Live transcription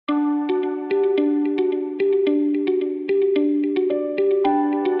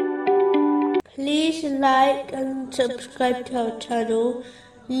like and subscribe to our channel.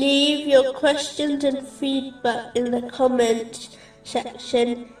 Leave your questions and feedback in the comments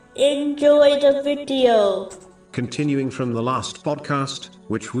section. Enjoy the video. Continuing from the last podcast,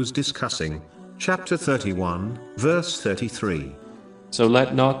 which was discussing chapter 31, verse 33. So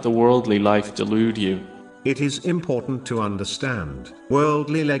let not the worldly life delude you. It is important to understand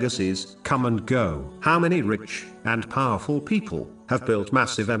worldly legacies come and go. How many rich and powerful people have built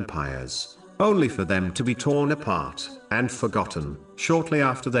massive empires, only for them to be torn apart and forgotten shortly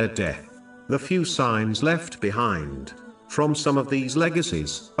after their death? The few signs left behind from some of these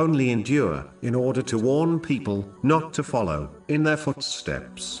legacies only endure in order to warn people not to follow in their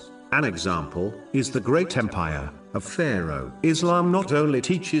footsteps. An example is the great empire of Pharaoh. Islam not only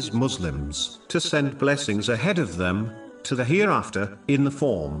teaches Muslims to send blessings ahead of them to the hereafter in the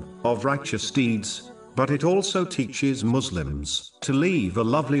form of righteous deeds, but it also teaches Muslims to leave a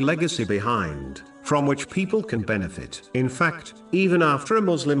lovely legacy behind, from which people can benefit. In fact, even after a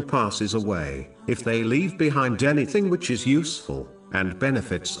Muslim passes away, if they leave behind anything which is useful and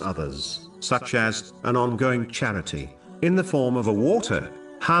benefits others, such as an ongoing charity in the form of a water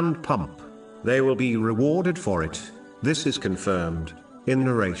hand pump, they will be rewarded for it. This is confirmed in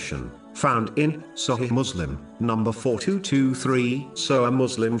narration found in Sahih Muslim, number 4223. So a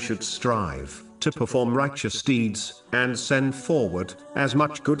Muslim should strive to perform righteous deeds and send forward as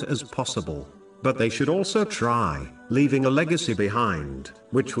much good as possible. But they should also try leaving a legacy behind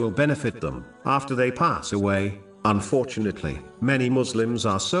which will benefit them after they pass away. Unfortunately, many Muslims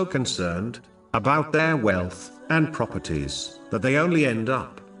are so concerned about their wealth and properties that they only end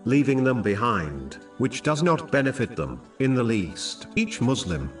up leaving them behind, which does not benefit them in the least. Each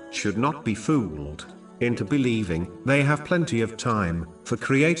Muslim should not be fooled into believing they have plenty of time for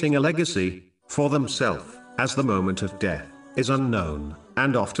creating a legacy for themselves, as the moment of death is unknown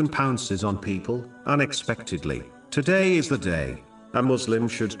and often pounces on people unexpectedly. Today is the day a Muslim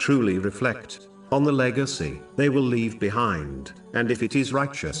should truly reflect on the legacy they will leave behind, and if it is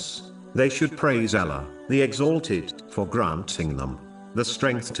righteous, they should praise Allah, the Exalted, for granting them the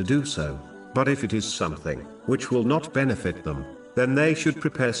strength to do so. But if it is something which will not benefit them, then they should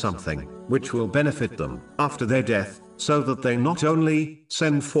prepare something which will benefit them after their death, so that they not only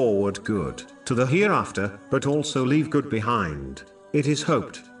send forward good to the hereafter, but also leave good behind. It is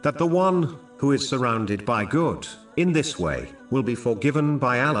hoped that the one who is surrounded by good in this way will be forgiven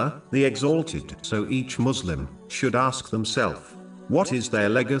by Allah, the Exalted. So each Muslim should ask themselves, what is their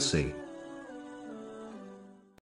legacy?